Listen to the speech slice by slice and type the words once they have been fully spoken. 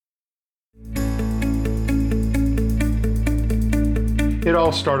It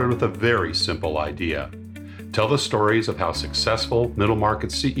all started with a very simple idea. Tell the stories of how successful middle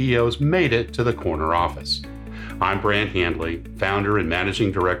market CEOs made it to the corner office. I'm Brant Handley, founder and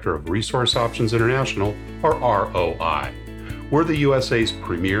managing director of Resource Options International, or ROI. We're the USA's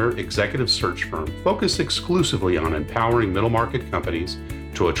premier executive search firm focused exclusively on empowering middle market companies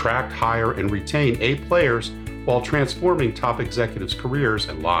to attract, hire, and retain A players while transforming top executives' careers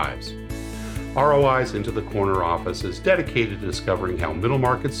and lives. ROI's Into the Corner office is dedicated to discovering how middle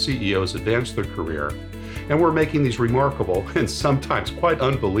market CEOs advance their career, and we're making these remarkable and sometimes quite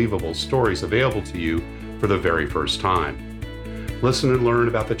unbelievable stories available to you for the very first time. Listen and learn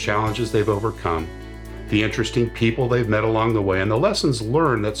about the challenges they've overcome, the interesting people they've met along the way, and the lessons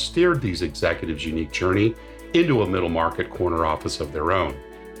learned that steered these executives' unique journey into a middle market corner office of their own.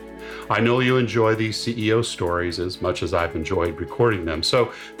 I know you enjoy these CEO stories as much as I've enjoyed recording them,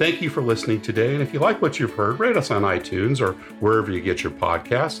 so thank you for listening today. And if you like what you've heard, rate us on iTunes or wherever you get your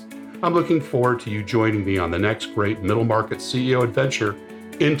podcasts. I'm looking forward to you joining me on the next great middle market CEO adventure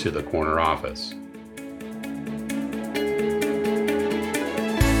into the corner office.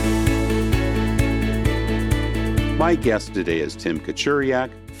 My guest today is Tim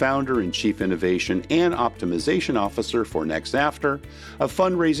Kachuriak, founder and chief innovation and optimization officer for NextAfter, a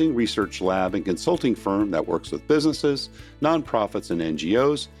fundraising research lab and consulting firm that works with businesses, nonprofits, and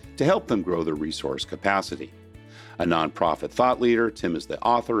NGOs to help them grow their resource capacity. A nonprofit thought leader, Tim is the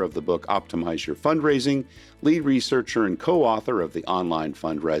author of the book Optimize Your Fundraising, lead researcher and co-author of the online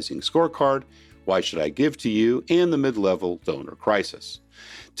fundraising scorecard, Why Should I Give to You, and the Mid-Level Donor Crisis.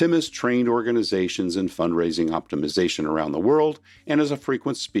 Tim has trained organizations in fundraising optimization around the world and is a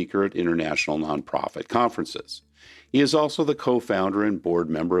frequent speaker at international nonprofit conferences. He is also the co-founder and board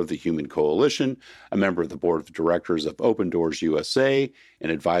member of the Human Coalition, a member of the board of directors of Open Doors USA, an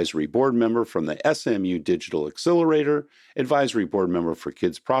advisory board member from the SMU Digital Accelerator, advisory board member for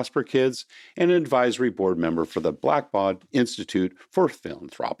Kids Prosper Kids, and an advisory board member for the Blackbaud Institute for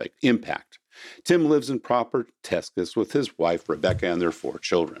Philanthropic Impact. Tim lives in Proper, Texas with his wife, Rebecca, and their 4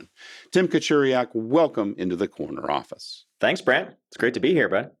 children. Tim Kachuriak, welcome into the corner office. Thanks, Brant. It's great to be here,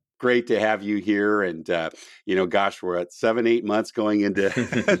 bud. Great to have you here. And, we're at 7-8 months going into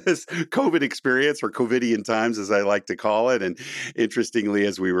this COVID experience, or COVIDian times, as I like to call it. And interestingly,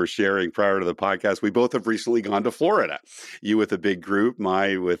 as we were sharing prior to the podcast, we both have recently gone to Florida. You with a big group,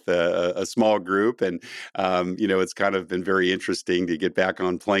 I with a small group. And, it's kind of been very interesting to get back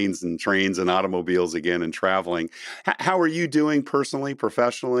on planes and trains and automobiles again and traveling. How are you doing personally,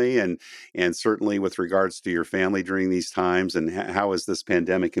 professionally, and certainly with regards to your family during these times? And how has this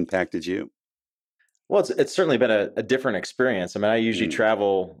pandemic impacted you? Well, it's certainly been a different experience. I mean, I usually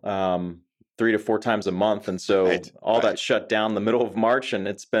travel 3 to 4 times a month. And so that shut down the middle of March. And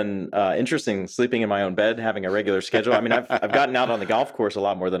it's been interesting sleeping in my own bed, having a regular schedule. I mean, I've gotten out on the golf course a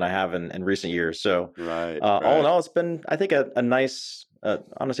lot more than I have in recent years. So all in all, it's been, I think, a nice,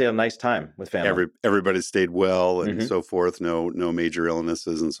 honestly, a nice time with family. Everybody stayed well and so forth. No major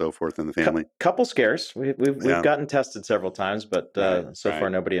illnesses and so forth in the family. Couple scares. We've gotten tested several times, but so far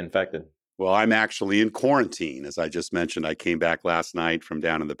nobody infected. Well, I'm actually in quarantine. As I just mentioned, I came back last night from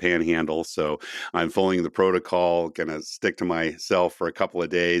down in the Panhandle. So I'm following the protocol, going to stick to myself for a couple of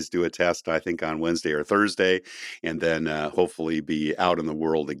days, do a test, I think, on Wednesday or Thursday, and then hopefully be out in the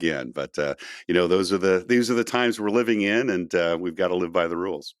world again. But, these are the times we're living in, and we've got to live by the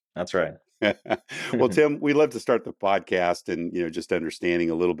rules. That's right. Well, Tim, we love to start the podcast and, just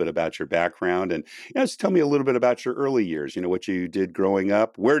understanding a little bit about your background and, just tell me a little bit about your early years, what you did growing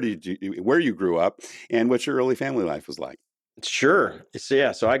up, where you grew up, and what your early family life was like. Sure.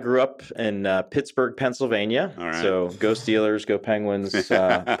 So I grew up in Pittsburgh, Pennsylvania. All right. So go Steelers, go Penguins,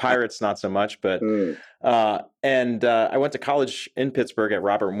 Pirates, not so much. But and I went to college in Pittsburgh at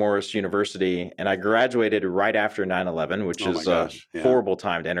Robert Morris University, and I graduated right after 9/11, which is a horrible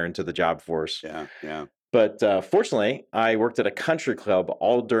time to enter into the job force. Yeah. But fortunately, I worked at a country club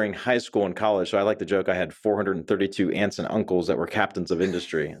all during high school and college. So I like to joke I had 432 aunts and uncles that were captains of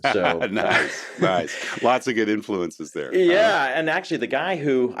industry. So nice. Lots of good influences there. Yeah. And actually, the guy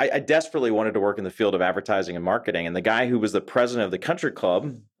who I desperately wanted to work in the field of advertising and marketing, and the guy who was the president of the country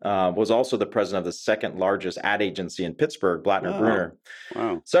club was also the president of the second largest ad agency in Pittsburgh, Blattner Bruner.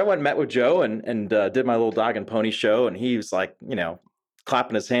 Wow. So I went and met with Joe and did my little dog and pony show. And he was like,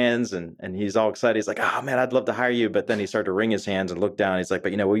 clapping his hands and he's all excited. He's like, oh man, I'd love to hire you. But then he started to wring his hands and look down. He's like,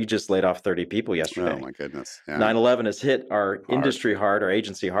 but you just laid off 30 people yesterday. Oh my goodness. 9/11 has hit our industry hard, our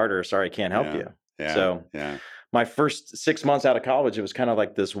agency harder. Sorry, can't help you. So my first 6 months out of college, it was kind of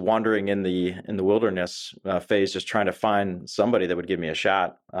like this wandering in the wilderness phase, just trying to find somebody that would give me a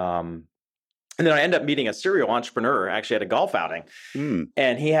shot. And then I ended up meeting a serial entrepreneur actually at a golf outing.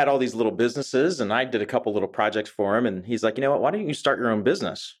 And he had all these little businesses, and I did a couple little projects for him. And he's like, you know what, why don't you start your own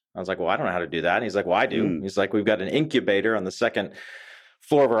business? I was like, well, I don't know how to do that. And he's like, well, I do. He's like, we've got an incubator on the second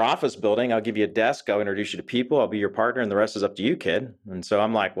floor of our office building. I'll give you a desk. I'll introduce you to people. I'll be your partner, and the rest is up to you, kid. And so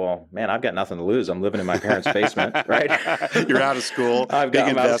I'm like, well, man, I've got nothing to lose. I'm living in my parents' basement, right? You're out of school. I've got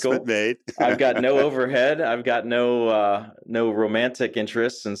big investment made. I've got no overhead. I've got no romantic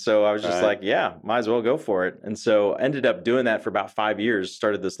interests. And so I was just like, yeah, might as well go for it. And so ended up doing that for about 5 years,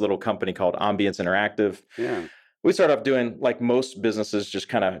 started this little company called Ambience Interactive. Yeah. We started off doing, like most businesses, just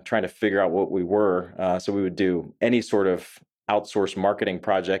kind of trying to figure out what we were. So we would do any sort of outsourced marketing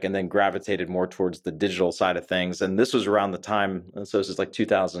project, and then gravitated more towards the digital side of things. And this was around the time, so this is like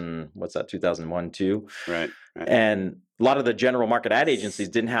 2001, 2. Right. And a lot of the general market ad agencies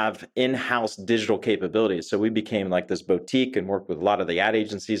didn't have in-house digital capabilities. So we became like this boutique and worked with a lot of the ad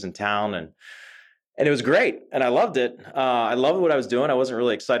agencies in town. And it was great. And I loved it. I loved what I was doing. I wasn't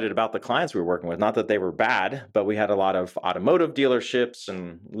really excited about the clients we were working with. Not that they were bad, but we had a lot of automotive dealerships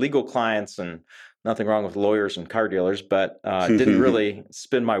and legal clients, and nothing wrong with lawyers and car dealers, but it didn't really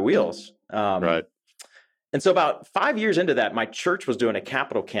spin my wheels. Right. And so about 5 years into that, my church was doing a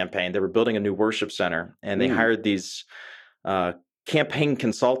capital campaign. They were building a new worship center, and they hired these campaign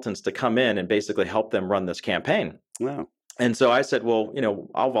consultants to come in and basically help them run this campaign. Wow. And so I said, well,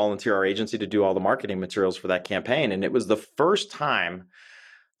 I'll volunteer our agency to do all the marketing materials for that campaign. And it was the first time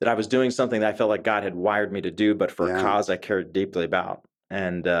that I was doing something that I felt like God had wired me to do, but for a cause I cared deeply about.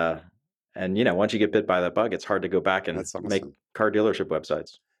 And once you get bit by that bug, it's hard to go back and make car dealership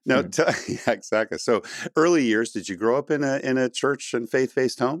websites. No, yeah, exactly. So early years, did you grow up in a church and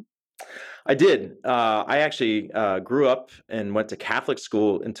faith-based home? I did. I actually grew up and went to Catholic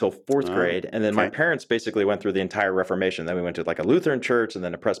school until fourth grade. And then my parents basically went through the entire Reformation. Then we went to like a Lutheran church, and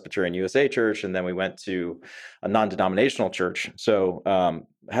then a Presbyterian USA church. And then we went to a non-denominational church. So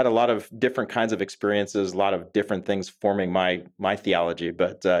had a lot of different kinds of experiences, a lot of different things forming my theology.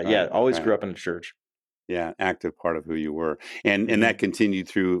 But always grew up in a church. Yeah, active part of who you were. And that continued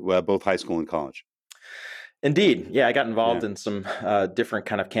through both high school and college. Indeed. Yeah, I got involved in some different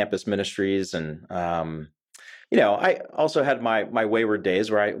kind of campus ministries. And, I also had my wayward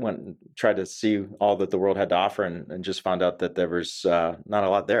days where I went and tried to see all that the world had to offer, and just found out that there was not a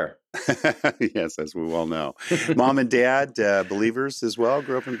lot there. Yes, as we well know. Mom and dad, believers as well,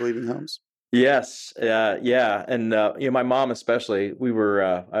 grew up in believing homes? Yes. Yeah. And, my mom especially, we were,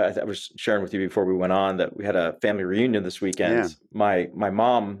 I was sharing with you before we went on that we had a family reunion this weekend. Yeah. My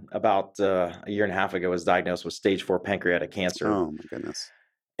mom, about a year and a half ago, was diagnosed with stage 4 pancreatic cancer. Oh, my goodness.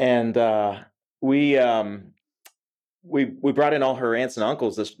 And we brought in all her aunts and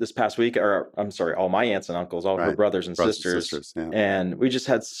uncles this past week, or I'm sorry, all my aunts and uncles, all her brothers and sisters. Yeah. And we just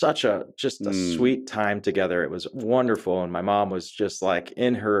had such a sweet time together. It was wonderful. And my mom was just like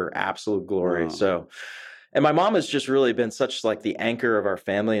in her absolute glory. Wow. So, and my mom has just really been such like the anchor of our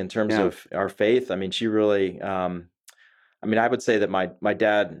family in terms of our faith. I mean, she really, I would say that my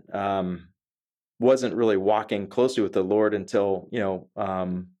dad wasn't really walking closely with the Lord until,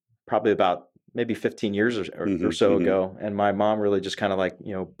 probably about maybe 15 years or so ago. And my mom really just kind of like,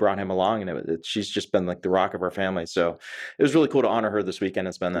 brought him along, and she's just been like the rock of our family. So it was really cool to honor her this weekend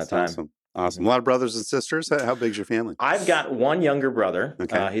and spend that time. Awesome. A lot of brothers and sisters. How big's your family? I've got one younger brother.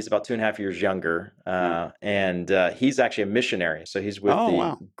 Okay. He's about 2.5 years younger. And he's actually a missionary. So he's with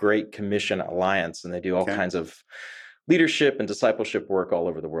the Great Commission Alliance, and they do all kinds of leadership and discipleship work all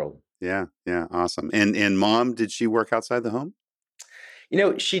over the world. Yeah. Yeah. Awesome. And mom, did she work outside the home?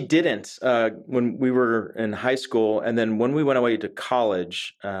 She didn't when we were in high school. And then when we went away to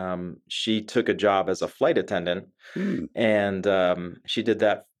college, she took a job as a flight attendant. And she did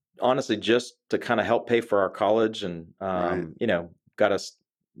that, honestly, just to kind of help pay for our college and, got us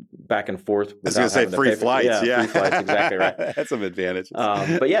back and forth. I was going to say free flights. Yeah, free flights, exactly right. That's some advantages.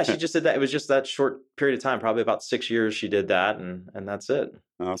 But yeah, she just did that. It was just that short period of time, probably about 6 years she did that, and that's it.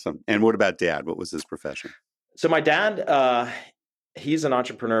 Awesome. And what about dad? What was his profession? So my dad, he's an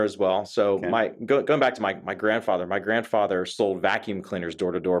entrepreneur as well. So going back to my grandfather sold vacuum cleaners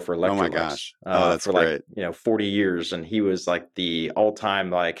door to door for Electrolux. Oh my gosh. That's for great. 40 years. And he was like the all-time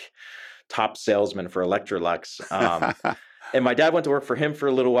like top salesman for Electrolux. And my dad went to work for him for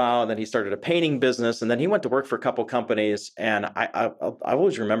a little while, and then he started a painting business, and then he went to work for a couple companies. And I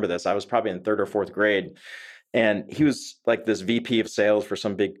always remember this. I was probably in 3rd or 4th grade, And he was like this VP of sales for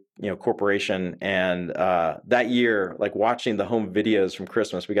some big, corporation. And that year, like watching the home videos from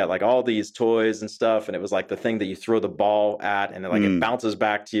Christmas, we got like all these toys and stuff. And it was like the thing that you throw the ball at and it bounces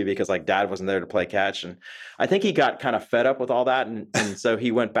back to you because like dad wasn't there to play catch. And I think he got kind of fed up with all that. And so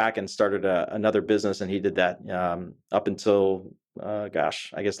he went back and started another business. And he did that up until, I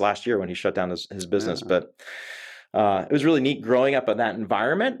guess last year when he shut down his business. But it was really neat growing up in that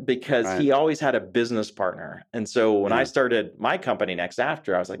environment because he always had a business partner. And so when I started my company next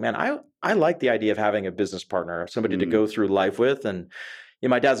after, I was like, man, I like the idea of having a business partner, somebody to go through life with. And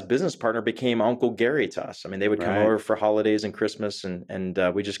my dad's business partner became Uncle Gary to us. I mean, they would come over for holidays and Christmas, and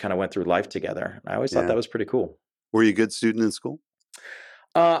we just kind of went through life together. I always thought that was pretty cool. Were you a good student in school?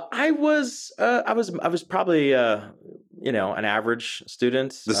 I was probably an average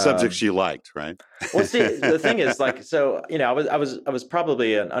student. The subjects you liked, right? Well, see, the thing is, like, so I was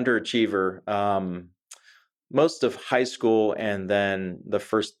probably an underachiever most of high school, and then the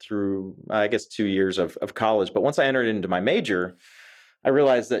first through I guess 2 years of college. But once I entered into my major, I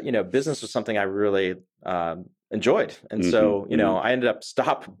realized that business was something I really enjoyed. And so, I ended up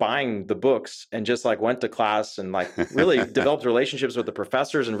stopped buying the books and just like went to class and like really developed relationships with the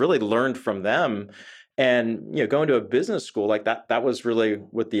professors and really learned from them. And, going to a business school like that was really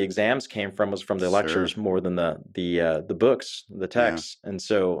what the exams came from, was from the lectures more than the books, the texts. And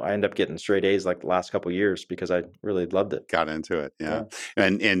so I ended up getting straight A's like the last couple of years because I really loved it. Got into it. Yeah.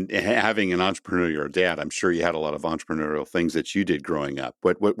 And having an entrepreneurial dad, I'm sure you had a lot of entrepreneurial things that you did growing up.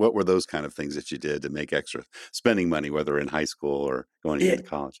 What were those kind of things that you did to make extra spending money, whether in high school or going into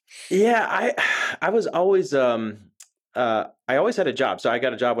college? Yeah, I was always I always had a job. So I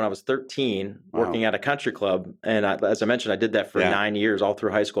got a job when I was 13 working at a country club. And as I mentioned, I did that for 9 years, all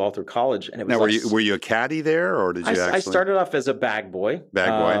through high school, all through college. And it was were you a caddy there, or did you actually? I started off as a bag boy.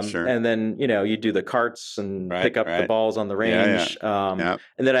 Sure. And then, you do the carts and pick up the balls on the range. And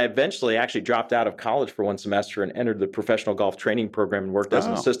then I eventually actually dropped out of college for one semester and entered the professional golf training program and worked as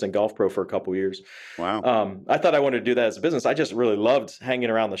an assistant golf pro for a couple of years. Wow. I thought I wanted to do that as a business. I just really loved hanging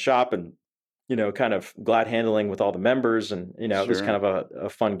around the shop and kind of glad handling with all the members, and it was kind of a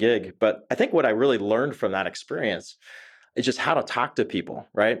fun gig. But I think what I really learned from that experience is just how to talk to people,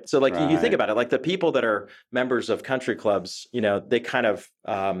 right? So like you think about it, like the people that are members of country clubs, they kind of,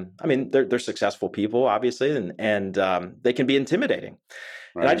 they're successful people, obviously, and they can be intimidating.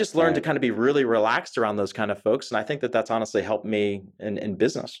 And I just learned to kind of be really relaxed around those kind of folks, and I think that that's honestly helped me in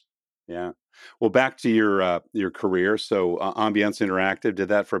business. Yeah. Well, back to your career. So Ambiance Interactive did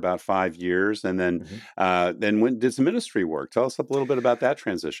that for about 5 years, and then when did some ministry work? Tell us a little bit about that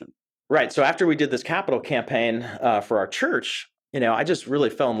transition. Right. So after we did this capital campaign for our church, I just really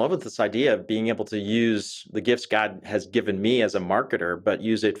fell in love with this idea of being able to use the gifts God has given me as a marketer, but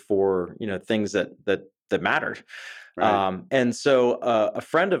use it for things that mattered. And so a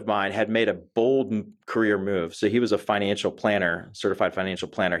friend of mine had made a bold career move. So he was a financial planner, certified financial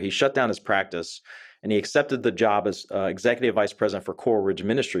planner. He shut down his practice and he accepted the job as executive vice president for Coral Ridge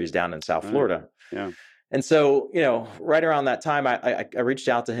Ministries down in South Florida. Yeah. And so, right around that time, I reached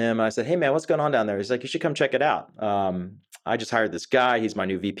out to him and I said, "Hey man, what's going on down there?" He's like, "You should come check it out. I just hired this guy. He's my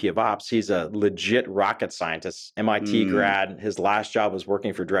new VP of Ops. He's a legit rocket scientist, MIT grad. His last job was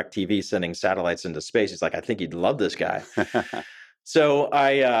working for DirecTV, sending satellites into space." He's like, "I think you'd love this guy." So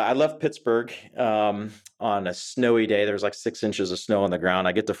I left Pittsburgh on a snowy day. There was like 6 inches of snow on the ground.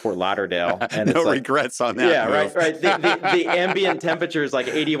 I get to Fort Lauderdale, and no regrets on that. Yeah, move. right. The ambient temperature is like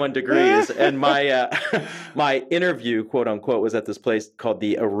 81 degrees, and my my interview, quote unquote, was at this place called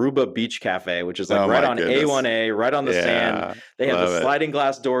the Aruba Beach Cafe, which is like right on A1A, right on the sand. They have the sliding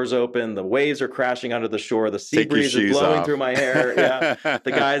glass doors open. The waves are crashing under the shore. The sea breeze is blowing through my hair. Yeah,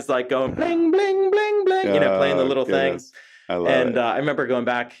 the guy's like going bling bling bling bling, playing the little thing. And I remember going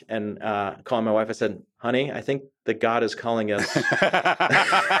back and calling my wife. I said, "Honey, I think that God is calling us."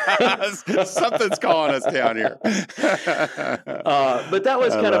 Something's calling us down here. But that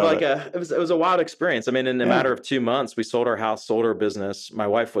was kind of like it was a wild experience. I mean, in a matter of 2 months, we sold our house, sold our business. My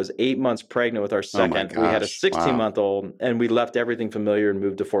wife was 8 months pregnant with our second. We had a 16-month-old, and we left everything familiar and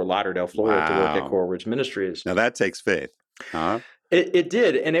moved to Fort Lauderdale, Florida, to work at Coral Ridge Ministries. Now that takes faith. Huh? It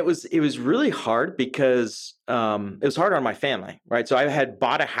did, and it was really hard because it was hard on my family, right? So I had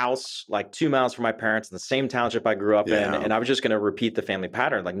bought a house like 2 miles from my parents in the same township I grew up in, and I was just going to repeat the family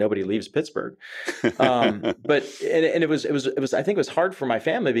pattern, like nobody leaves Pittsburgh. But it was I think it was hard for my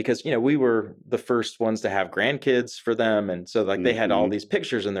family because we were the first ones to have grandkids for them, and so like they had all these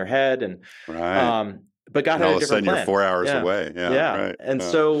pictures in their head, and but God had a different plan. All of a sudden, you're 4 hours away. Yeah. And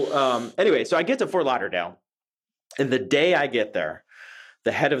so anyway, so I get to Fort Lauderdale. And the day I get there,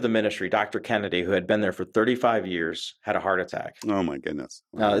 the head of the ministry, Dr. Kennedy, who had been there for 35 years, had a heart attack. Oh my goodness.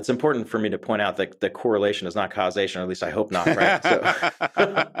 Wow. It's important for me to point out that the correlation is not causation, or at least I hope not, right?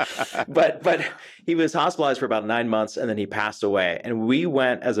 So, but he was hospitalized for about 9 months, and then he passed away. And we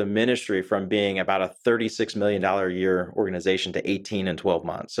went as a ministry from being about a $36 million a year organization to 18 in 12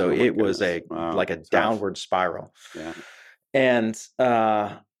 months. So it was like a downward spiral. Yeah. And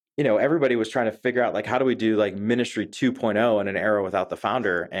everybody was trying to figure out, like, how do we do like ministry 2.0 in an era without the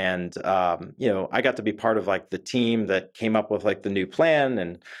founder? And, I got to be part of like the team that came up with like the new plan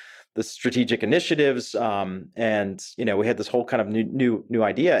and the strategic initiatives. And we had this whole kind of new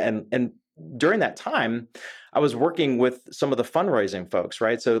idea. And during that time, I was working with some of the fundraising folks,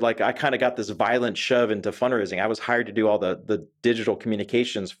 right? So like I kind of got this violent shove into fundraising. I was hired to do all the digital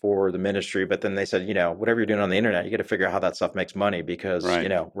communications for the ministry, but then they said, whatever you're doing on the internet, you got to figure out how that stuff makes money because,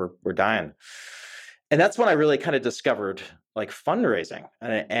 we're dying. And that's when I really kind of discovered like fundraising.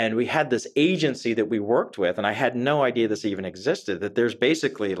 And we had this agency that we worked with, and I had no idea this even existed, that there's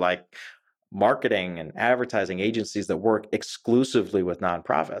basically like marketing and advertising agencies that work exclusively with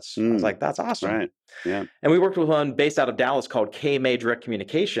nonprofits. I was like, that's awesome. Right. Yeah. And we worked with one based out of Dallas called KMA Direct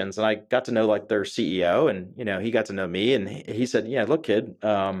Communications. And I got to know like their CEO, and, he got to know me, and he said, yeah, look, kid,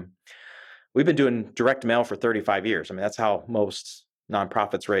 we've been doing direct mail for 35 years. I mean, that's how most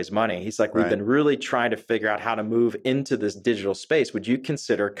nonprofits raise money. He's like, we've been really trying to figure out how to move into this digital space. Would you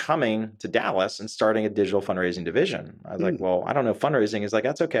consider coming to Dallas and starting a digital fundraising division? I was like, well, I don't know fundraising. He's like,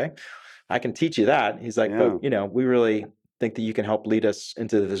 that's okay. I can teach you that. He's like, but we really think that you can help lead us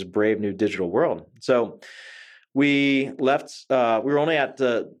into this brave new digital world. So we left, we were only at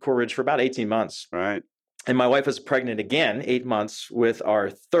Core Ridge for about 18 months. Right. And my wife was pregnant again, 8 months with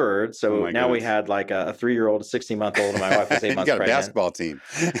our third. So now we had like a 3-year-old, a 16-month-old, and my wife was 8 months pregnant. You got a basketball team.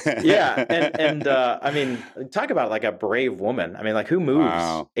 Yeah. And I mean, talk about like a brave woman. I mean, like who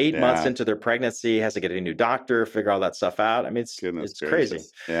moves 8 months into their pregnancy, has to get a new doctor, figure all that stuff out. I mean, it's crazy.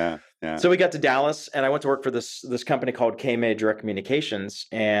 Yeah. Yeah. So we got to Dallas, and I went to work for this company called KMA Direct Communications.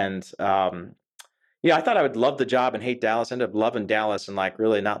 And I thought I would love the job and hate Dallas. I ended up loving Dallas and like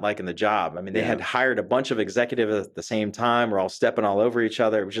really not liking the job. I mean, they had hired a bunch of executives at the same time. We're all stepping all over each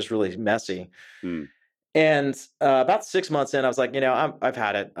other. It was just really messy. And about 6 months in, I was like, I've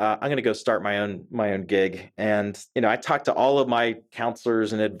had it. I'm going to go start my own gig. And I talked to all of my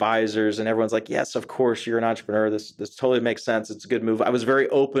counselors and advisors, and everyone's like, yes, of course, you're an entrepreneur. This totally makes sense. It's a good move. I was very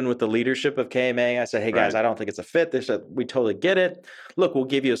open with the leadership of KMA. I said, hey guys, I don't think it's a fit. They said, we totally get it. Look, we'll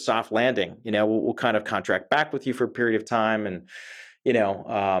give you a soft landing. We'll kind of contract back with you for a period of time, and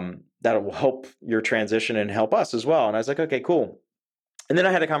that will help your transition and help us as well. And I was like, okay, cool. And then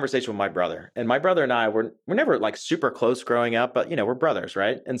I had a conversation with my brother, and my brother and I were never like super close growing up, but we're brothers,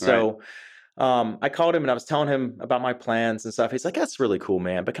 right? And so I called him and I was telling him about my plans and stuff. He's like, that's really cool,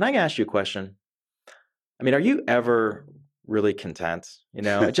 man. But can I ask you a question? I mean, are you ever really content?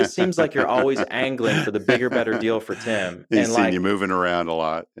 It just seems like you're always angling for the bigger, better deal for Tim. He's seen you moving around a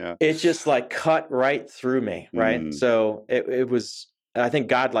lot. Yeah. It just like cut right through me, right? So it was, I think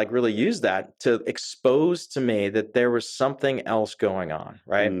God like really used that to expose to me that there was something else going on,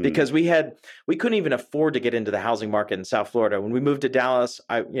 right? Because we couldn't even afford to get into the housing market in South Florida. When we moved to Dallas,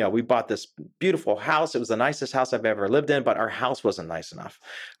 we bought this beautiful house. It was the nicest house I've ever lived in, but our house wasn't nice enough,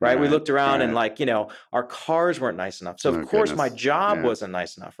 right? We looked around and like, our cars weren't nice enough. So of course my job wasn't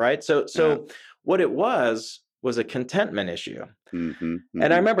nice enough, right? So what it was a contentment issue. And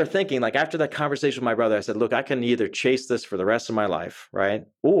I remember thinking, like, after that conversation with my brother, I said, look, I can either chase this for the rest of my life, right?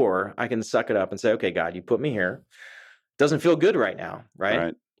 Or I can suck it up and say, okay, God, you put me here. Doesn't feel good right now,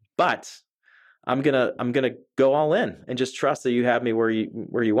 right? But I'm gonna go all in and just trust that you have me where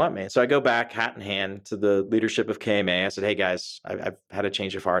you want me. So I go back, hat in hand, to the leadership of KMA. I said, hey guys, I've had a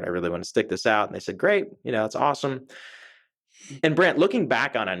change of heart. I really want to stick this out. And they said, great, it's awesome. And Brant, looking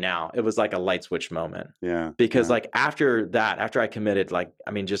back on it now, it was like a light switch moment. Yeah. Because like after I committed, like,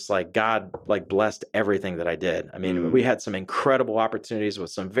 I mean, just like God like blessed everything that I did. I mean, we had some incredible opportunities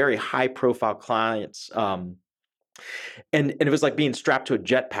with some very high profile clients. And it was like being strapped to a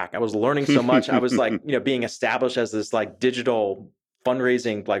jetpack. I was learning so much. I was like, being established as this like digital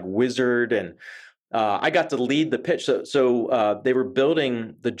fundraising like wizard, and I got to lead the pitch. So they were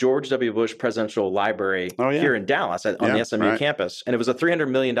building the George W. Bush Presidential Library here in Dallas on the SMU campus. And it was a $300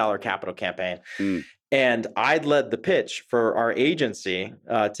 million capital campaign. And I led the pitch for our agency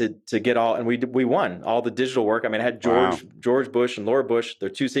to get all, and we won all the digital work. I mean, I had George Bush and Laura Bush, they're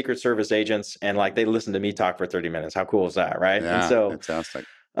two Secret Service agents, and like they listened to me talk for 30 minutes. How cool is that, right? Yeah, and so, fantastic.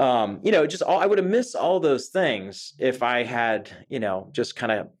 Just I would have missed all those things if I had, just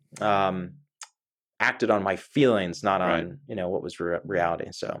kind of, acted on my feelings, not Right. on, what was reality.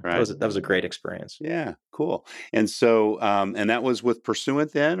 So Right. that was a great experience. Yeah, cool. And so, and that was with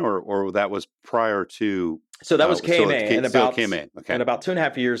Pursuant then, or that was prior to? So that was KMA, and still about KMA. Okay. and about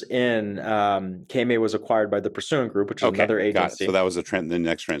 2.5 years in, KMA was acquired by the Pursuant Group, which is another Got it. agency. So that was the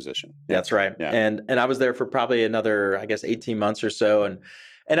next transition. Yeah. That's right. Yeah. And I was there for probably another, I guess, 18 months or so. And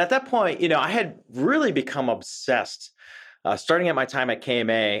at that point, I had really become obsessed, starting at my time at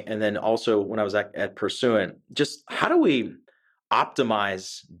KMA, and then also when I was at Pursuant, just how do we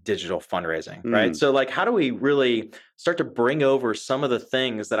optimize digital fundraising, right? So like, how do we really start to bring over some of the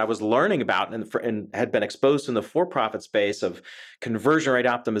things that I was learning about and had been exposed in the for-profit space of conversion rate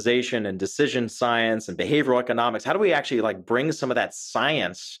optimization and decision science and behavioral economics? How do we actually like bring some of that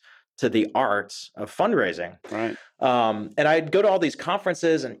science to the art of fundraising? Right. And I'd go to all these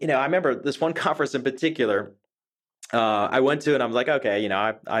conferences, and I remember this one conference in particular I went to, and I'm like, okay,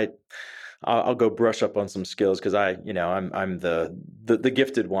 I'll go brush up on some skills because I'm the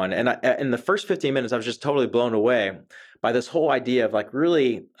gifted one. And in the first 15 minutes, I was just totally blown away by this whole idea of like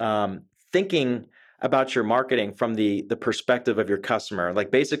really thinking about your marketing from the perspective of your customer,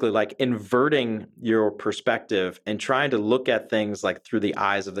 like basically like inverting your perspective and trying to look at things like through the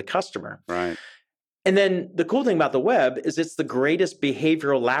eyes of the customer. Right. And then the cool thing about the web is it's the greatest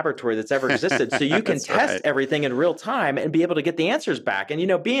behavioral laboratory that's ever existed. So you can test everything in real time and be able to get the answers back.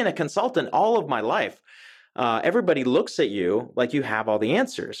 And, being a consultant all of my life, everybody looks at you like you have all the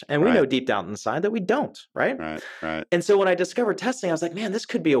answers. And we know deep down inside that we don't, right? Right. And so when I discovered testing, I was like, man, this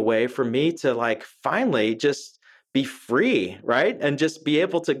could be a way for me to like finally just be free, right? And just be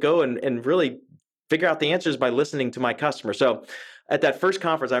able to go and really figure out the answers by listening to my customer. So at that first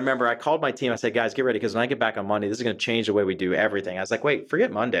conference, I remember I called my team. I said, guys, get ready, because when I get back on Monday, this is going to change the way we do everything. I was like, wait,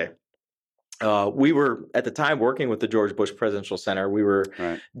 forget Monday. We were, at the time, working with the George Bush Presidential Center. We were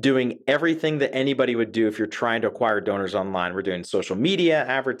doing everything that anybody would do if you're trying to acquire donors online. We're doing social media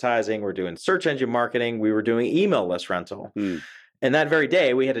advertising. We're doing search engine marketing. We were doing email list rental. And that very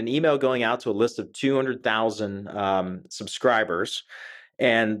day, we had an email going out to a list of 200,000 subscribers.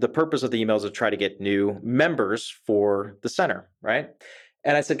 And the purpose of the email is to try to get new members for the center, right?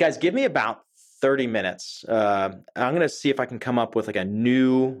 And I said, guys, give me about 30 minutes. I'm going to see if I can come up with like a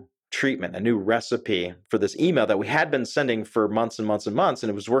new treatment, a new recipe for this email that we had been sending for months and months and months,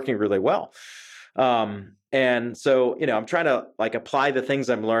 and it was working really well. And so, I'm trying to like apply the things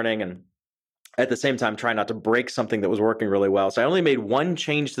I'm learning, and at the same time, try not to break something that was working really well. So I only made one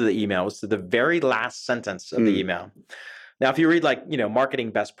change to the email. It was to the very last sentence of the email. Now, if you read like, marketing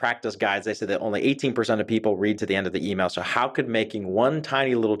best practice guides, they say that only 18% of people read to the end of the email. So how could making one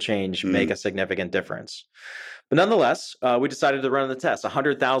tiny little change make a significant difference? But nonetheless, we decided to run the test.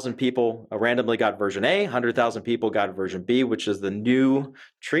 100,000 people randomly got version A, 100,000 people got version B, which is the new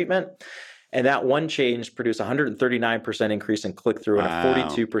treatment. And that one change produced a 139% increase in click-through and a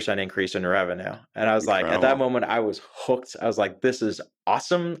 42% increase in revenue. And I was like, at that moment, I was hooked. I was like, this is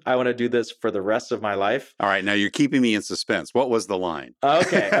awesome. I want to do this for the rest of my life. All right. Now you're keeping me in suspense. What was the line?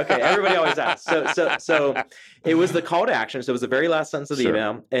 Okay. Everybody always asks. So it was the call to action. So it was the very last sentence of the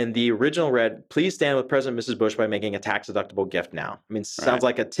email. And the original read, please stand with President and Mrs. Bush by making a tax-deductible gift now. I mean, sounds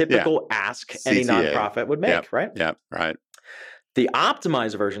like a typical ask any nonprofit would make, right? Yeah, right. The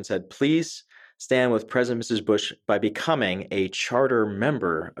optimized version said, please stand with President and Mrs. Bush by becoming a charter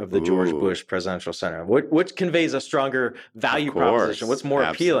member of the George Bush Presidential Center, which conveys a stronger value proposition. What's more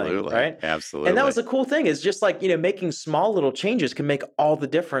appealing, right? Absolutely. And that was the cool thing, is just like, making small little changes can make all the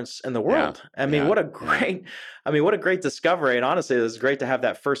difference in the world. I mean, what a great discovery. And honestly, it was great to have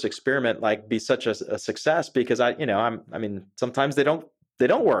that first experiment like be such a success, because sometimes they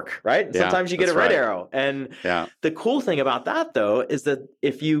don't work, right? And sometimes you get a red arrow. And the cool thing about that, though, is that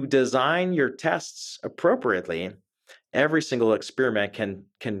if you design your tests appropriately, every single experiment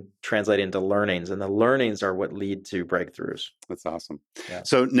can translate into learnings, and the learnings are what lead to breakthroughs. That's awesome. Yeah.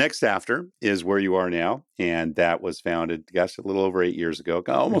 So Next After is where you are now, and that was founded, gosh, a little over 8 years ago,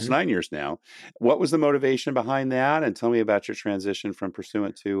 almost 9 years now. What was the motivation behind that? And tell me about your transition from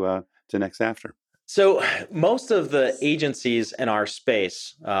Pursuant to Next After. So most of the agencies in our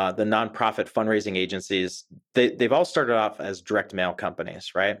space, the nonprofit fundraising agencies, they've all started off as direct mail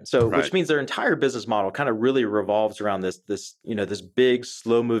companies, right? So which means their entire business model kind of really revolves around this big,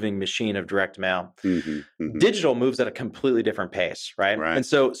 slow-moving machine of direct mail. Digital moves at a completely different pace, right? And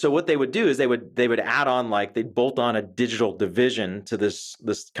so what they would do is they would add on, like, they'd bolt on a digital division to this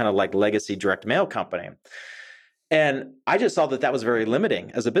kind of like legacy direct mail company. And I just saw that was very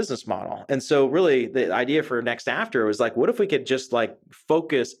limiting as a business model. And so really the idea for Next After was like, what if we could just like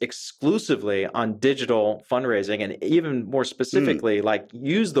focus exclusively on digital fundraising, and even more specifically, like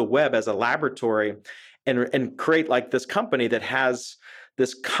use the web as a laboratory and create like this company that has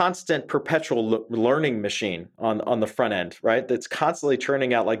this constant perpetual learning machine on the front end, right? That's constantly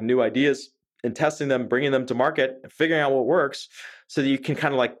churning out like new ideas and testing them, bringing them to market, figuring out what works, so that you can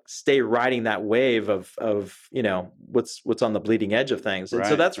kind of like stay riding that wave of what's on the bleeding edge of things. And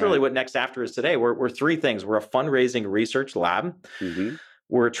so that's really what Next After is today. We're three things. We're a fundraising research lab. Mm-hmm.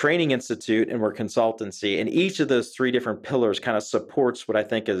 We're a training institute, and we're consultancy. And each of those three different pillars kind of supports what I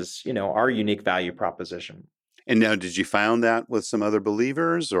think is, our unique value proposition. And now, did you found that with some other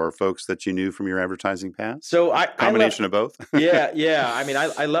believers or folks that you knew from your advertising past? So combination of both. Yeah. I mean,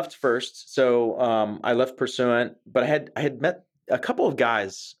 I left first, so I left Pursuant, but I had met a couple of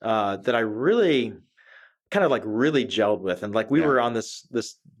guys that I really kind of like really gelled with, and like we were on this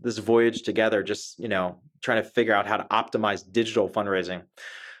voyage together, just trying to figure out how to optimize digital fundraising.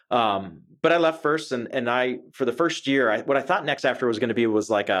 But I left first, and I for the first year, what I thought Next After was going to be was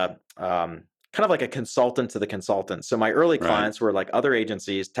like a kind of like a consultant to the consultant. So my early clients were like other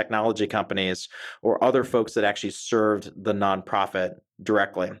agencies, technology companies, or other folks that actually served the nonprofit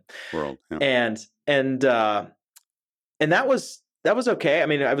directly. World, yeah. And that was okay. I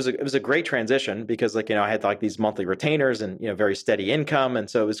mean, it was a great transition because like, I had like these monthly retainers and, very steady income. And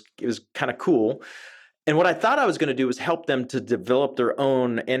so it was kind of cool. And what I thought I was going to do was help them to develop their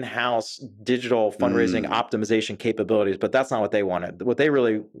own in-house digital fundraising optimization capabilities, but that's not what they wanted. What they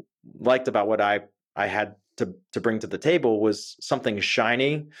really liked about what I had to bring to the table was something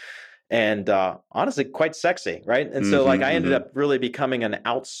shiny and honestly quite sexy, right? And so like I ended up really becoming an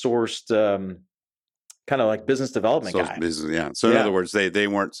outsourced kind of like business development guy. So in other words, they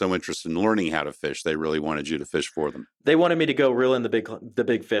weren't so interested in learning how to fish. They really wanted you to fish for them. They wanted me to go reel in the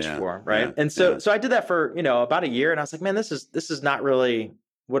big fish for them, right? And so I did that for, about a year, and I was like, man, this is not really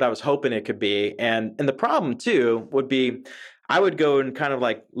what I was hoping it could be. And the problem too would be I would go and kind of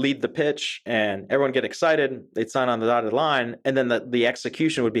like lead the pitch and everyone get excited. They'd sign on the dotted line, and then the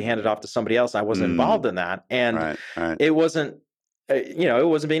execution would be handed off to somebody else. I wasn't involved in that. And it wasn't it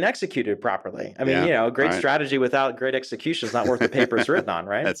wasn't being executed properly. I mean, great strategy without great execution is not worth the paper it's written on,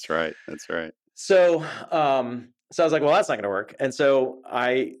 right? That's right. So, so I was like, well, that's not going to work. And so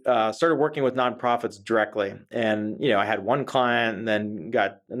I started working with nonprofits directly. And, I had one client and then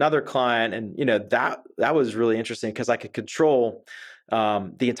got another client. And, that was really interesting because I could control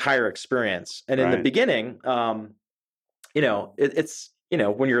the entire experience. And in the beginning, it's,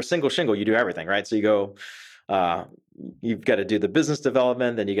 when you're a single shingle, you do everything, right? So you go, you've got to do the business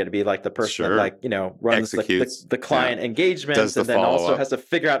development, then you got to be like the person that like, runs the client engagement, and then also has to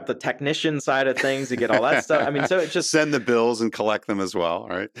figure out the technician side of things to get all that stuff. I mean, so it just send the bills and collect them as well,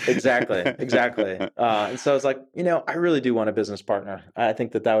 right? Exactly. And so I was like, I really do want a business partner. I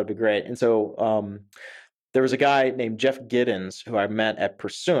think that would be great. And so there was a guy named Jeff Giddens who I met at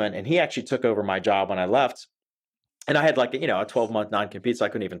Pursuant, and he actually took over my job when I left. And I had like, a 12-month non-compete, so I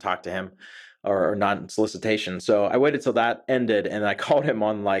couldn't even talk to him or non-solicitation. So I waited till that ended, and I called him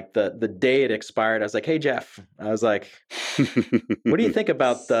on like the day it expired. I was like, hey, Jeff. I was like, what do you think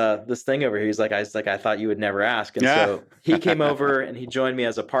about this thing over here? He's like, I thought you would never ask. And so he came over and he joined me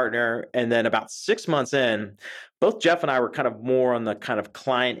as a partner. And then about 6 months in, both Jeff and I were kind of more on the kind of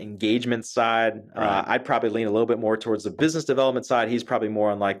client engagement side. I'd probably lean a little bit more towards the business development side. He's probably more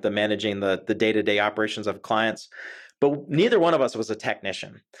on like the managing the day-to-day operations of clients. But neither one of us was a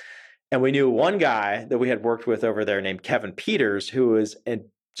technician. And we knew one guy that we had worked with over there named Kevin Peters, who was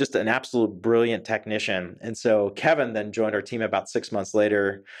just an absolute brilliant technician. And so Kevin then joined our team about 6 months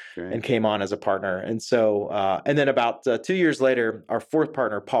later and came on as a partner. And so, and then about 2 years later, our fourth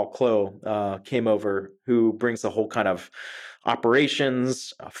partner, Paul Clough, came over, who brings the whole kind of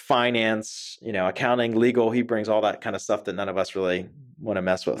operations, finance, accounting, legal. He brings all that kind of stuff that none of us really want to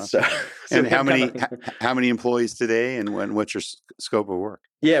mess with. So and how many employees today, and what's your scope of work?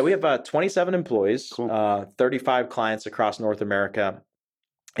 Yeah, we have 27 employees, 35 clients across North America.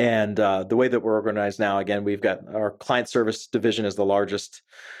 And the way that we're organized now, again, we've got our client service division is the largest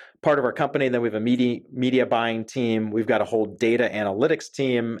part of our company. And then we have a media buying team. We've got a whole data analytics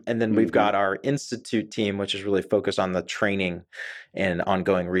team. And then we've got our institute team, which is really focused on the training and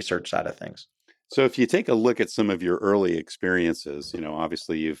ongoing research side of things. So if you take a look at some of your early experiences,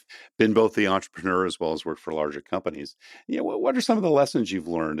 obviously you've been both the entrepreneur as well as worked for larger companies. What are some of the lessons you've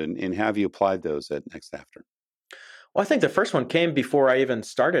learned, and have you applied those at Next After? Well, I think the first one came before I even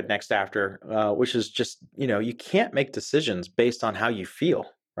started Next After, which is just, you can't make decisions based on how you feel,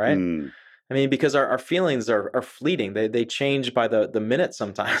 right? I mean, because our feelings are fleeting. They change by the minute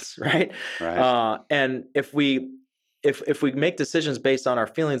sometimes, right? Right. And if we make decisions based on our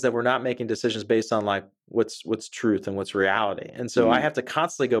feelings, then we're not making decisions based on like what's truth and what's reality. And so I Mm. have to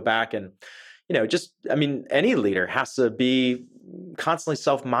constantly go back and, I mean, any leader has to be constantly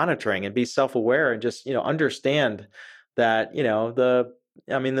self-monitoring and be self-aware and just, understand that,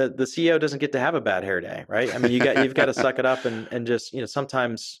 the CEO doesn't get to have a bad hair day, right? I mean, you've got to suck it up and just,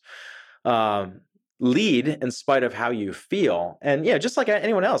 sometimes um, lead in spite of how you feel. And just like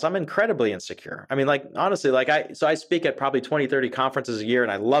anyone else, I'm incredibly insecure. I mean, like, honestly, like I speak at probably 20, 30 conferences a year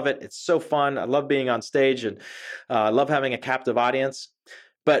and I love it. It's so fun. I love being on stage and I love having a captive audience.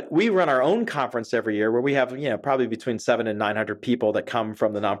 But we run our own conference every year where we have, probably between 700 and 900 people that come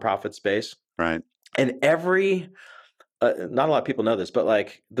from the nonprofit space. Right. And not a lot of people know this, but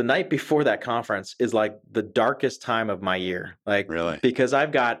like the night before that conference is like the darkest time of my year. Like, Really? because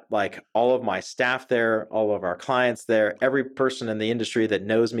I've got like all of my staff there, all of our clients there, every person in the industry that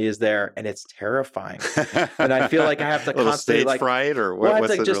knows me is there, and it's terrifying. And I feel like I have to constantly stage fright, or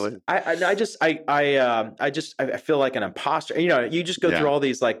what's it really? I feel like an imposter. You just go through all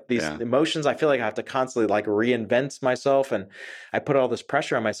these emotions. I feel like I have to constantly like reinvent myself, and I put all this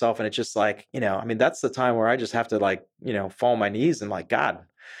pressure on myself, and it's just like, I mean, that's the time where I just have to like, fall on my knees and like, God,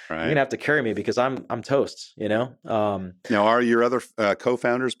 Right. you're gonna have to carry me because I'm toast, Now, are your other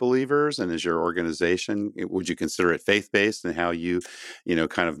co-founders believers, and is your organization, would you consider it faith-based in how you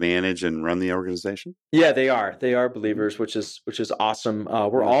kind of manage and run the organization? Yeah, they are believers, which is awesome.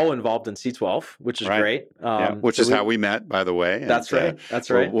 We're all involved in C12, which is great. Which is how we met, by the way. That's right. That's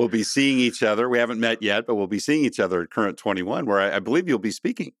right. We'll be seeing each other. We haven't met yet, but we'll be seeing each other at Current 21, where I believe you'll be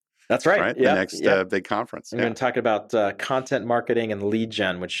speaking. That's right. The next big conference. We're going to talk about content marketing and lead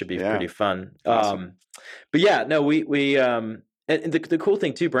gen, which should be pretty fun. Awesome. But yeah, no, we and the cool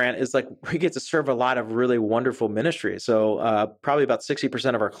thing too, Brant, is like we get to serve a lot of really wonderful ministries. So probably about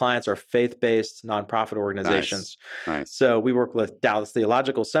 60% of our clients are faith-based nonprofit organizations. Nice. So we work with Dallas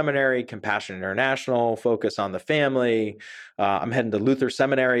Theological Seminary, Compassion International, Focus on the Family. I'm heading to Luther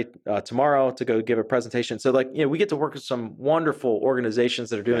Seminary tomorrow to go give a presentation. So like, we get to work with some wonderful organizations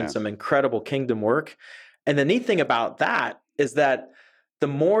that are doing some incredible kingdom work. And the neat thing about that is that the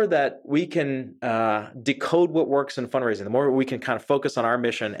more that we can decode what works in fundraising, the more we can kind of focus on our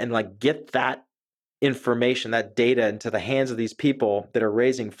mission and like get that information, that data into the hands of these people that are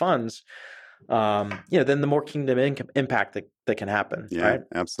raising funds, then the more kingdom impact that can happen. Yeah, right?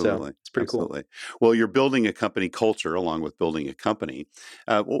 absolutely. So it's pretty cool. Well, you're building a company culture along with building a company.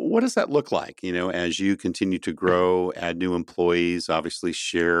 What does that look like, as you continue to grow, add new employees, obviously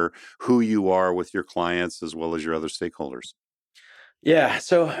share who you are with your clients as well as your other stakeholders? Yeah.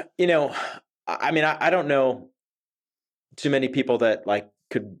 So, I mean, I don't know too many people that like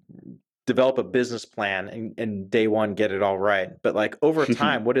could develop a business plan and day one get it all right. But like over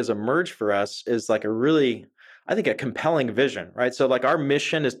time, what has emerged for us is like I think a compelling vision, right? So like our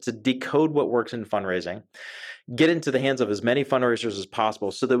mission is to decode what works in fundraising, get into the hands of as many fundraisers as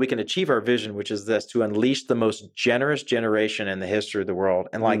possible so that we can achieve our vision, which is this: to unleash the most generous generation in the history of the world.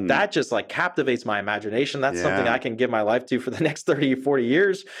 And like that just like captivates my imagination. That's something I can give my life to for the next 30, 40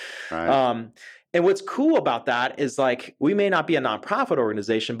 years. Right. And what's cool about that is like, we may not be a nonprofit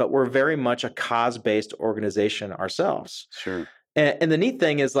organization, but we're very much a cause-based organization ourselves. Sure. And the neat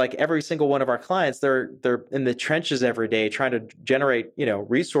thing is like every single one of our clients, they're in the trenches every day trying to generate,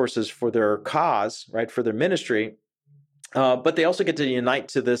 resources for their cause, right, for their ministry. But they also get to unite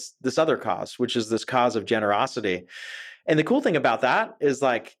to this other cause, which is this cause of generosity. And the cool thing about that is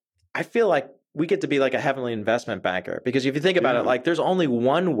like, I feel like we get to be like a heavenly investment banker, because if you think about it, like there's only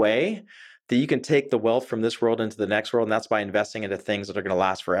one way that you can take the wealth from this world into the next world, and that's by investing into things that are going to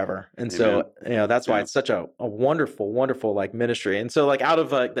last forever. And so, that's why it's such a wonderful, wonderful like ministry. And so like out of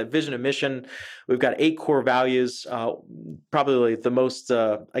that vision and mission, we've got 8 core values. Probably the most,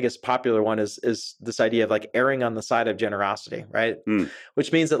 popular one is this idea of like erring on the side of generosity, right?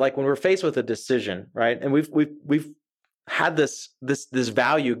 Which means that like when we're faced with a decision, right? And we've had this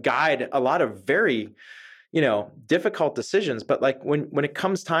value guide a lot of very difficult decisions. But like when it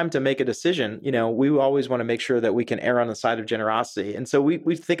comes time to make a decision, we always want to make sure that we can err on the side of generosity. And so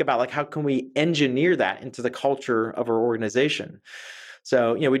we think about like, how can we engineer that into the culture of our organization?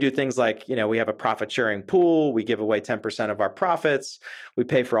 So, we do things like, we have a profit sharing pool. We give away 10% of our profits. We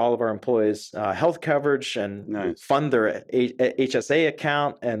pay for all of our employees' health coverage and fund their HSA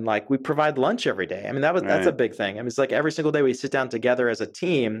account. And like, we provide lunch every day. I mean, that's a big thing. I mean, it's like every single day we sit down together as a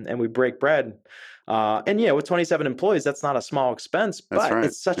team and we break bread. With 27 employees, that's not a small expense, but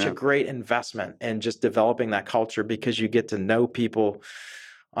it's such a great investment in just developing that culture, because you get to know people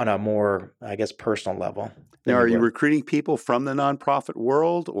on a more, I guess, personal level Now, than are you you would. recruiting people from the nonprofit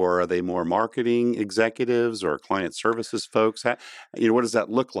world, or are they more marketing executives or client services folks? What does that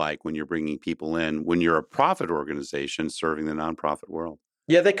look like when you're bringing people in when you're a profit organization serving the nonprofit world?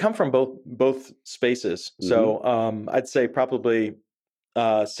 Yeah, they come from both spaces. Hmm. So I'd say probably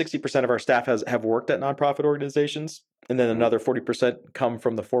 60% of our staff have worked at nonprofit organizations, and then Right. another 40% come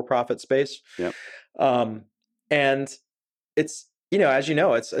from the for-profit space. Yep. Um, and it's, as you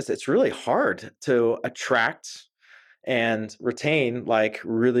know, it's really hard to attract and retain like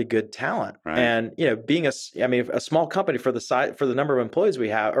really good talent. Right. And being I mean, a small company for the size, for the number of employees we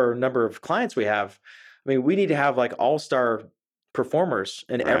have or number of clients we have, I mean, we need to have like all-star performers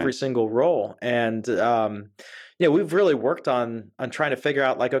in Right. every single role. And we've really worked on trying to figure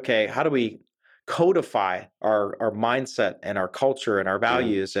out like, okay, how do we codify our mindset and our culture and our Yeah.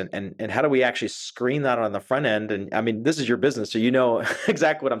 values, and how do we actually screen that on the front end? And I mean, this is your business, so you know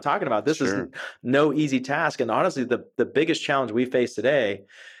exactly what I'm talking about. This is Sure. no easy task. And honestly, the biggest challenge we face today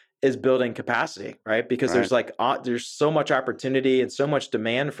is building capacity, right? Because Right. there's so much opportunity and so much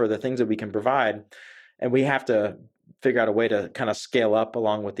demand for the things that we can provide, and we have to figure out a way to kind of scale up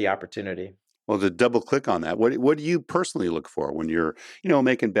along with the opportunity. Well, to double click on that, what do you personally look for when you're,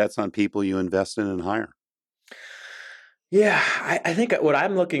 making bets on people you invest in and hire? Yeah, I think what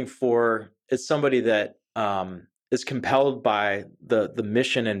I'm looking for is somebody that is compelled by the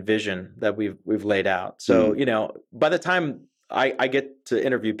mission and vision that we've laid out. So, Mm. by the time I get to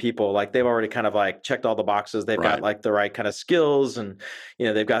interview people, like they've already kind of like checked all the boxes. They've got Right. like the right kind of skills, and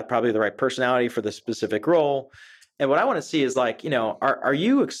they've got probably the right personality for the specific role. And what I want to see is like, are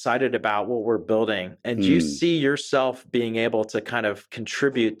you excited about what we're building? And do you Mm. see yourself being able to kind of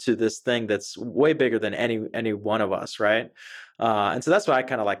contribute to this thing that's way bigger than any one of us, right? And so that's what I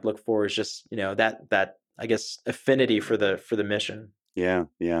kind of like look for, is just, that I guess affinity for the mission. Yeah,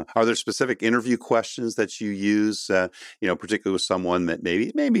 yeah. Are there specific interview questions that you use, particularly with someone that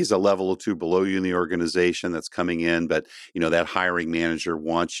maybe is a level or two below you in the organization that's coming in, but that hiring manager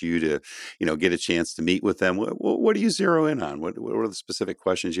wants you to, get a chance to meet with them? What do you zero in on? What are the specific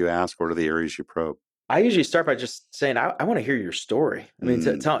questions you ask? What are the areas you probe? I usually start by just saying, I want to hear your story. I mean,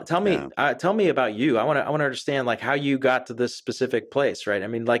 Mm, yeah, tell me about you. I want to understand like how you got to this specific place, right? I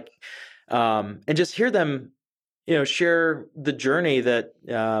mean, like, and just hear them, share the journey that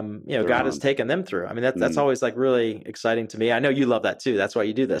they're God has on. taken them through. I mean, that's Mm. always like really exciting to me. I know you love that too. That's why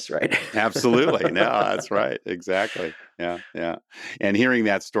you do this, right? Absolutely. No, that's right. Exactly. Yeah, yeah. And hearing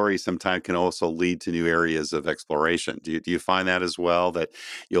that story sometimes can also lead to new areas of exploration. Do you find that as well, that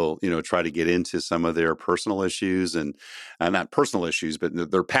you'll, try to get into some of their personal issues and not personal issues,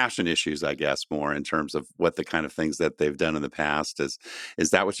 but their passion issues, I guess, more in terms of what the kind of things that they've done in the past is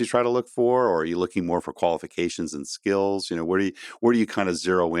that what you try to look for, or are you looking more for qualifications and skills? Where do you kind of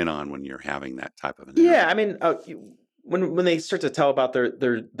zero in on when you're having that type of an Yeah, interview? I mean, when they start to tell about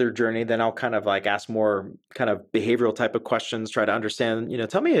their journey, then I'll kind of like ask more kind of behavioral type of questions, try to understand.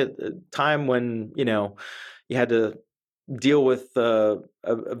 Tell me a time when you had to deal with a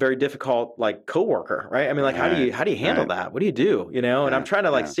very difficult like coworker, right? I mean, like Right. how do you handle Right. that? What do you do? And I'm Yeah. trying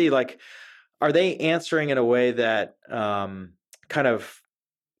to like Yeah. see like, are they answering in a way that kind of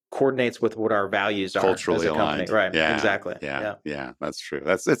coordinates with what our values are as Culturally a company? aligned. Right? Yeah, Exactly. yeah, Yeah. yeah, that's true.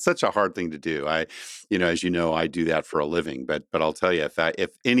 It's such a hard thing to do. As you know, I do that for a living, but I'll tell you, if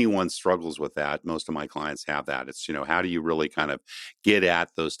anyone struggles with that, most of my clients have that. It's, how do you really kind of get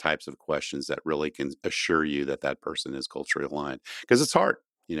at those types of questions that really can assure you that that person is culturally aligned? Because it's hard.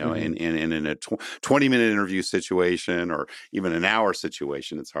 Hmm. And in a 20-minute interview situation or even an hour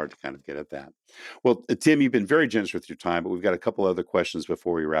situation, it's hard to kind of get at that. Well, Tim, you've been very generous with your time, but we've got a couple other questions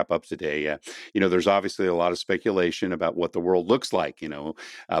before we wrap up today. There's obviously a lot of speculation about what the world looks like,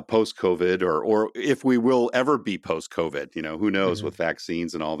 post COVID, or if we will ever be post COVID. Who knows Hmm. with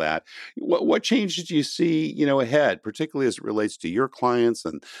vaccines and all that. What changes do you see, ahead, particularly as it relates to your clients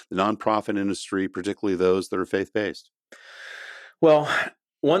and the nonprofit industry, particularly those that are faith based? Well,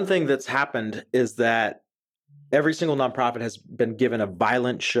 one thing that's happened is that every single nonprofit has been given a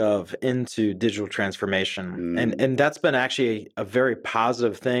violent shove into digital transformation. And Mm, and that's been actually a very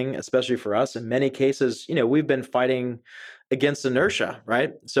positive thing, especially for us. In many cases, we've been fighting against inertia,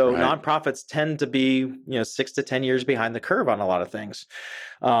 right? So right. nonprofits tend to be, 6 to 10 years behind the curve on a lot of things.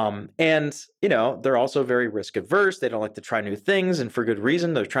 And they're also very risk averse. They don't like to try new things, and for good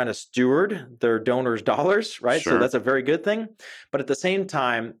reason. They're trying to steward their donors' dollars, right? So Sure. that's a very good thing. But at the same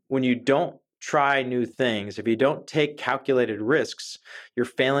time, when you don't try new things, if you don't take calculated risks, you're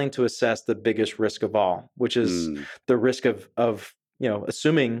failing to assess the biggest risk of all, which is Mm, the risk of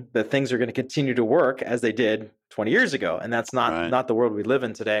assuming that things are going to continue to work as they did 20 years ago, and that's not the world we live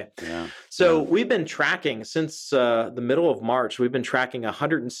in today. Yeah. So we've been tracking since the middle of March. We've been tracking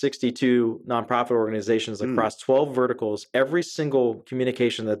 162 nonprofit organizations across 12 verticals. Every single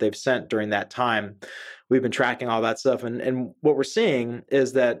communication that they've sent during that time, we've been tracking all that stuff. And what we're seeing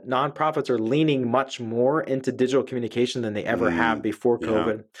is that nonprofits are leaning much more into digital communication than they ever have before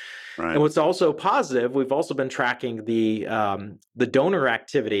COVID. Right. And what's also positive, we've also been tracking the donor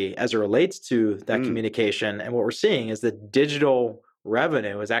activity as it relates to that communication. And what we're seeing is that digital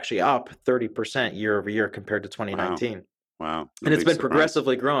revenue is actually up 30% year over year compared to 2019. Wow. And it's been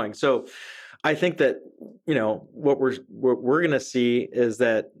progressively growing. So I think that, what we're going to see is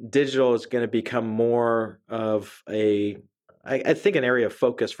that digital is going to become more of I think an area of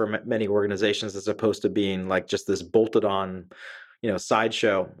focus for many organizations, as opposed to being like just this bolted on,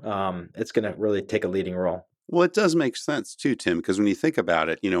 sideshow. It's going to really take a leading role. Well, it does make sense too, Tim, because when you think about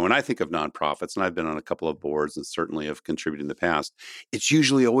it, when I think of nonprofits, and I've been on a couple of boards and certainly have contributed in the past, it's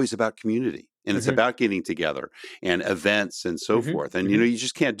usually always about community, and it's about getting together and events and so forth. And, you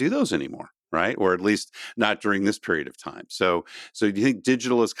just can't do those anymore. Right? Or at least not during this period of time. So do you think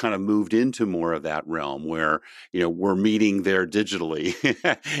digital has kind of moved into more of that realm where, we're meeting there digitally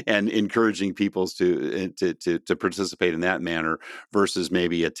and encouraging people to participate in that manner versus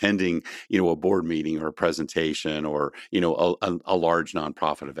maybe attending, a board meeting or a presentation or, a large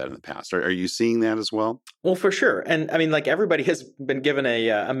nonprofit event in the past? Are you seeing that as well? Well, for sure. And I mean, like, everybody has been given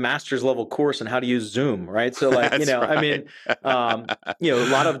a master's level course on how to use Zoom, right? So like, a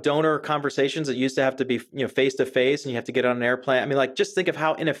lot of donor conversations that used to have to be, face to face, and you have to get on an airplane. I mean, like, just think of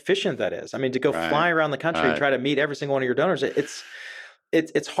how inefficient that is. I mean, to go fly around the country and try to meet every single one of your donors,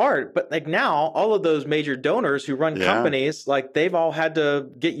 it's hard. But like, now all of those major donors who run companies, like, they've all had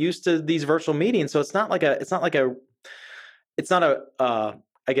to get used to these virtual meetings. So it's not a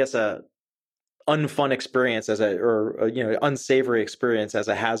unfun experience unsavory experience as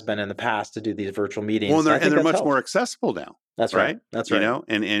it has been in the past to do these virtual meetings. Well, they're much more accessible now. That's right. That's right.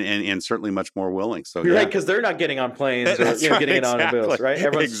 And certainly much more willing. So you're right, because they're not getting on planes or getting on automobiles, right?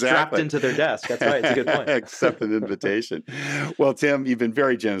 Everyone's strapped into their desk. That's right. It's a good point. Accept an invitation. Well, Tim, you've been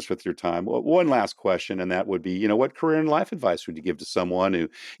very generous with your time. Well, one last question, and that would be, what career and life advice would you give to someone who,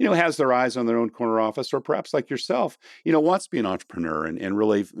 has their eyes on their own corner office, or perhaps like yourself, wants to be an entrepreneur and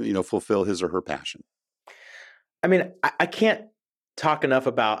really, fulfill his or her passion? I mean, I can't talk enough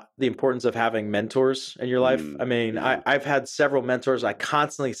about the importance of having mentors in your life. I mean, I've had several mentors. I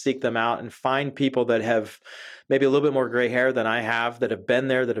constantly seek them out and find people that have maybe a little bit more gray hair than I have, that have been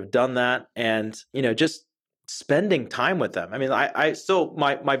there, that have done that. And, just spending time with them. I mean, I still,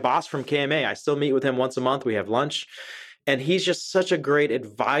 my boss from KMA, I still meet with him once a month. We have lunch. And he's just such a great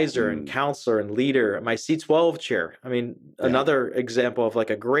advisor and counselor and leader. My C12 chair, I mean, another example of like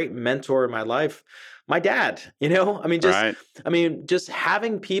a great mentor in my life. My dad, just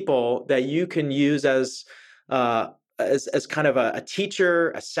having people that you can use as kind of a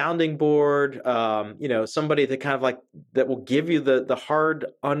teacher, a sounding board, somebody that kind of like that will give you the hard,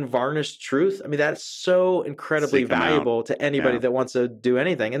 unvarnished truth. I mean, that's so incredibly valuable to anybody that wants to do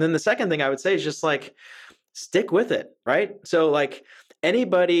anything. And then the second thing I would say is just like, stick with it, right? So like,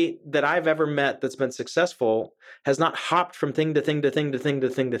 anybody that I've ever met that's been successful has not hopped from thing to thing to thing to thing to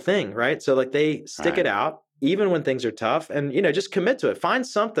thing to thing, right? So like, they stick it out even when things are tough, and just commit to it. Find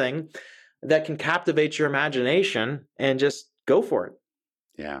something that can captivate your imagination and just go for it.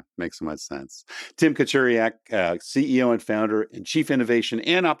 Yeah, makes so much sense. Tim Kachuriak, CEO and founder and Chief Innovation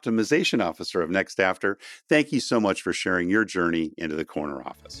and Optimization Officer of NextAfter, thank you so much for sharing your journey into the corner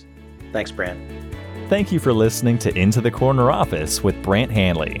office. Thanks, Brant. Thank you for listening to Into the Corner Office with Brant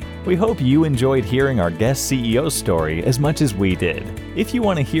Handley. We hope you enjoyed hearing our guest CEO story as much as we did. If you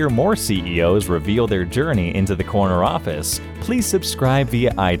want to hear more CEOs reveal their journey into the corner office, please subscribe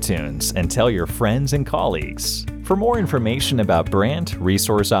via iTunes and tell your friends and colleagues. For more information about Brant,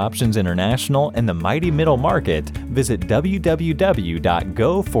 Resource Options International, and the mighty middle market, visit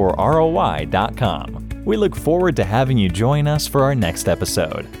www.go4roi.com. We look forward to having you join us for our next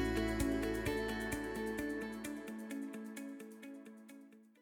episode.